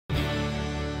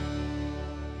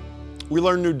We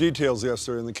learned new details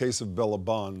yesterday in the case of Bella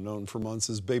Bond, known for months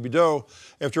as Baby Doe,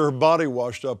 after her body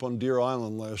washed up on Deer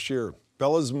Island last year.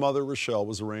 Bella's mother, Rachelle,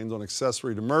 was arraigned on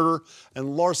accessory to murder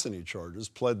and larceny charges,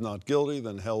 pled not guilty,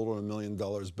 then held on $1 million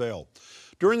bail.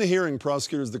 During the hearing,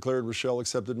 prosecutors declared Rachelle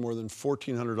accepted more than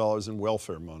 $1,400 in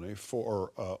welfare money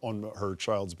on her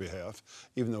child's behalf,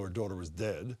 even though her daughter was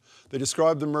dead. They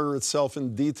described the murder itself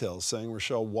in detail, saying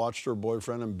Rachelle watched her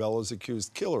boyfriend and Bella's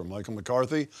accused killer, Michael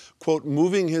McCarthy, quote,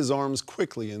 moving his arms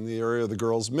quickly in the area of the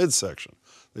girl's midsection.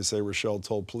 They say Rachelle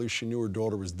told police she knew her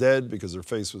daughter was dead because her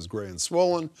face was gray and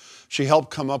swollen. She helped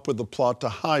come up with the plot to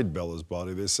hide Bella's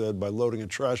body, they said, by loading a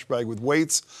trash bag with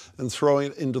weights and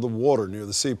throwing it into the water near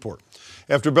the seaport.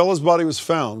 After Bella's body was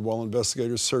found, while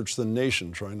investigators searched the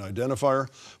nation trying to identify her,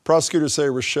 prosecutors say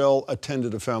Rachelle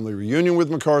attended a family reunion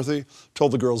with McCarthy,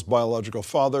 told the girl's biological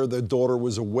father their daughter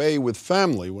was away with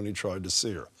family when he tried to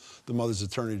see her. The mother's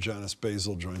attorney, Janice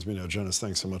Basil, joins me now. Janice,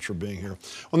 thanks so much for being here.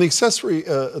 On the accessory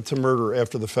to murder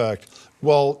after the fact,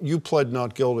 while you pled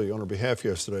not guilty on her behalf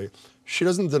yesterday, she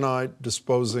doesn't deny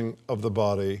disposing of the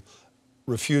body,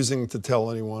 refusing to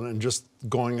tell anyone, and just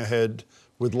going ahead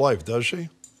with life, does she?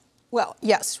 Well,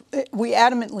 yes, we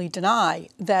adamantly deny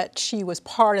that she was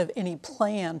part of any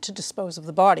plan to dispose of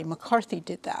the body. McCarthy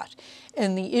did that.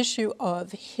 And the issue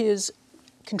of his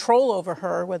control over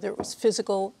her, whether it was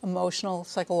physical, emotional,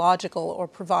 psychological, or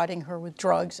providing her with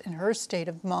drugs in her state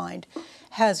of mind,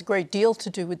 has a great deal to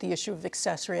do with the issue of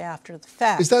accessory after the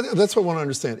fact. That's what I want to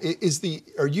understand.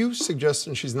 Are you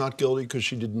suggesting she's not guilty because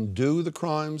she didn't do the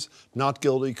crimes, not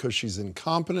guilty because she's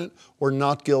incompetent, or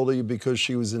not guilty because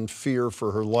she was in fear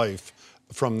for her life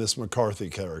from this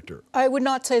McCarthy character? I would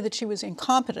not say that she was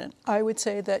incompetent. I would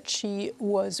say that she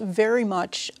was very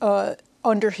much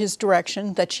under his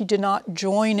direction, that she did not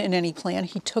join in any plan.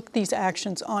 He took these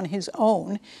actions on his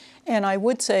own. And I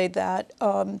would say that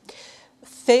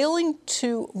failing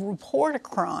to report a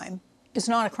crime is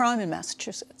not a crime in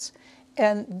Massachusetts.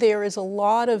 And there is a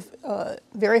lot of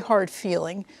very hard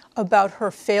feeling about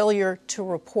her failure to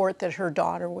report that her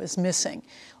daughter was missing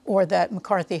or that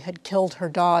McCarthy had killed her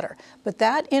daughter. But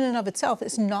that in and of itself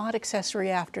is not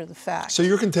accessory after the fact. So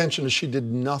your contention is she did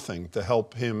nothing to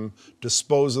help him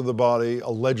dispose of the body,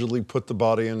 allegedly put the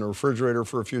body in the refrigerator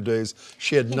for a few days.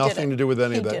 She had nothing to do with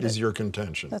any of that, is your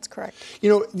contention. That's correct. You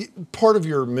know, part of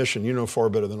your mission, you know far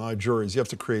better than I, juries, you have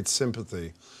to create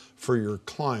sympathy for your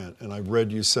client. And I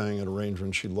read you saying at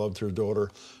arraignment she loved her daughter.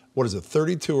 What is it,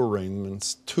 32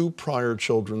 arraignments, 2 prior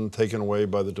children taken away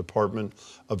by the Department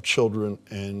of Children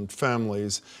and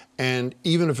Families, and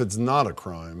even if it's not a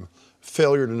crime,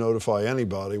 failure to notify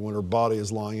anybody when her body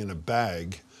is lying in a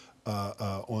bag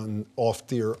off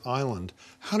Deer Island.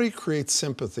 How do you create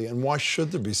sympathy, and why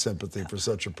should there be sympathy for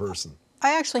such a person?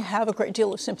 I actually have a great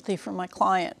deal of sympathy for my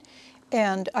client.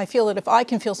 And I feel that if I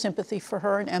can feel sympathy for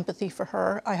her and empathy for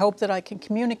her, I hope that I can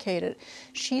communicate it.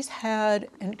 She's had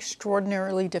an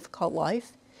extraordinarily difficult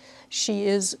life. She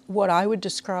is what I would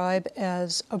describe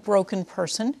as a broken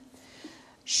person.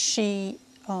 She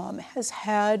has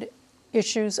had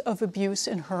issues of abuse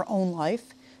in her own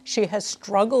life. She has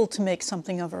struggled to make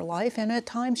something of her life, and at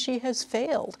times she has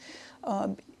failed.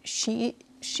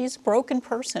 She's a broken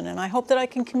person, and I hope that I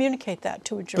can communicate that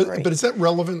to a jury. But is that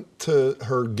relevant to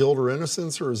her guilt or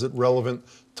innocence, or is it relevant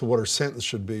to what her sentence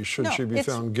should be, should she be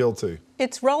found guilty?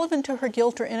 It's relevant to her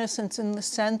guilt or innocence in the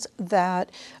sense that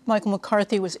Michael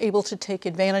McCarthy was able to take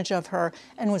advantage of her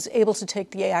and was able to take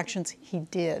the actions he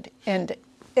did. And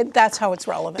that's how it's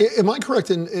relevant. Am I correct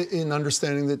in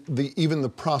understanding that even the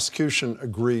prosecution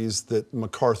agrees that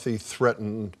McCarthy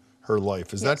threatened her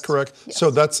life? Is that correct? Yes.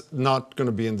 So that's not going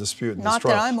to be in dispute in this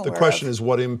trial. That I'm aware The question of. is,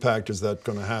 what impact is that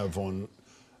going to have on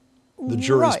the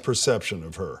jury's perception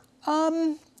of her?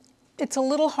 It's a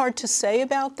little hard to say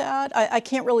about that. I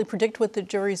can't really predict what the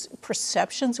jury's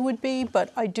perceptions would be,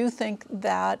 but I do think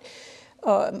that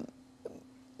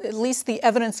at least the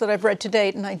evidence that I've read to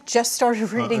date, and I just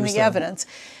started reading the evidence,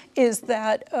 is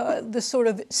that the sort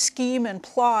of scheme and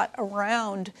plot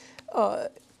around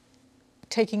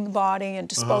taking the body and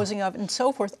disposing of it and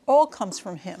so forth, all comes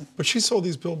from him. But she saw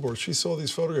these billboards, she saw these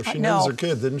photographs. She knew as a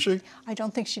kid, didn't she? I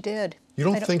don't think she did. You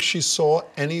don't think she saw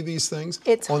any of these things?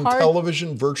 It's on hard.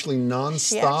 Television, virtually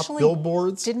nonstop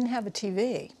billboards? She didn't have a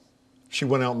TV. She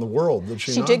went out in the world, did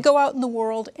she not? She did go out in the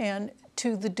world, and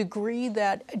to the degree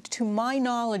that, to my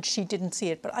knowledge, she didn't see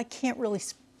it. But I can't really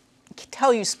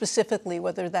tell you specifically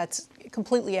whether that's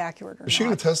completely accurate or not. Is she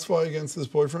going to testify against this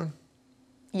boyfriend?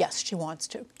 Yes, she wants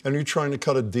to. And are you trying to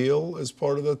cut a deal as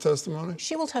part of that testimony?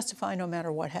 She will testify no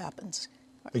matter what happens.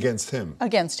 Against him?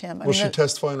 Against him. Will she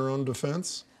testify in her own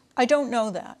defense? I don't know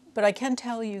that, but I can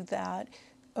tell you that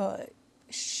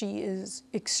She is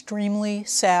extremely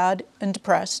sad and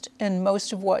depressed, and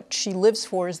most of what she lives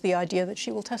for is the idea that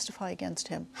she will testify against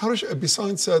him. How does she,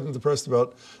 besides sad and depressed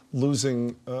about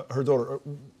losing her daughter,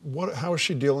 how is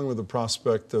she dealing with the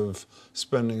prospect of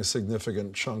spending a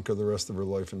significant chunk of the rest of her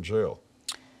life in jail?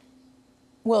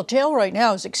 Well, jail right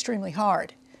now is extremely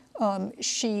hard.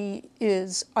 She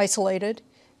is isolated.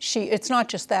 It's not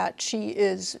just that. It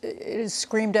is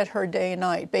screamed at her day and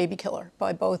night, baby killer,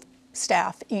 by both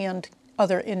staff and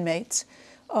other inmates.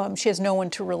 She has no one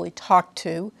to really talk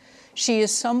to. She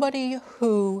is somebody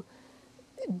who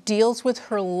deals with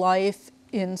her life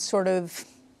in sort of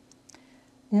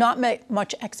not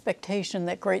much expectation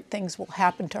that great things will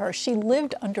happen to her. She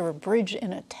lived under a bridge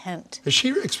in a tent. Has she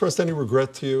expressed any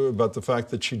regret to you about the fact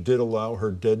that she did allow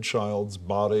her dead child's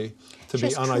body to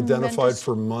be unidentified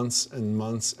for months and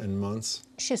months and months?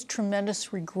 She has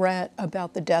tremendous regret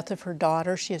about the death of her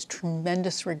daughter. She has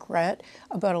tremendous regret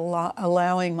about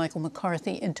allowing Michael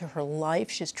McCarthy into her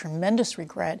life. She has tremendous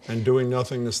regret. And doing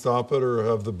nothing to stop it or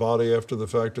have the body after the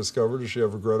fact discovered? Does she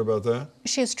have regret about that?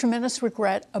 She has tremendous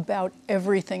regret about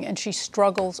everything, and she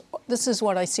struggles. This is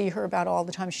what I see her about all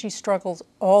the time. She struggles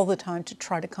all the time to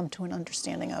try to come to an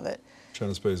understanding of it.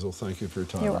 Janice Basil, thank you for your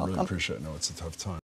time. You're I welcome. really appreciate it. I know it's a tough time.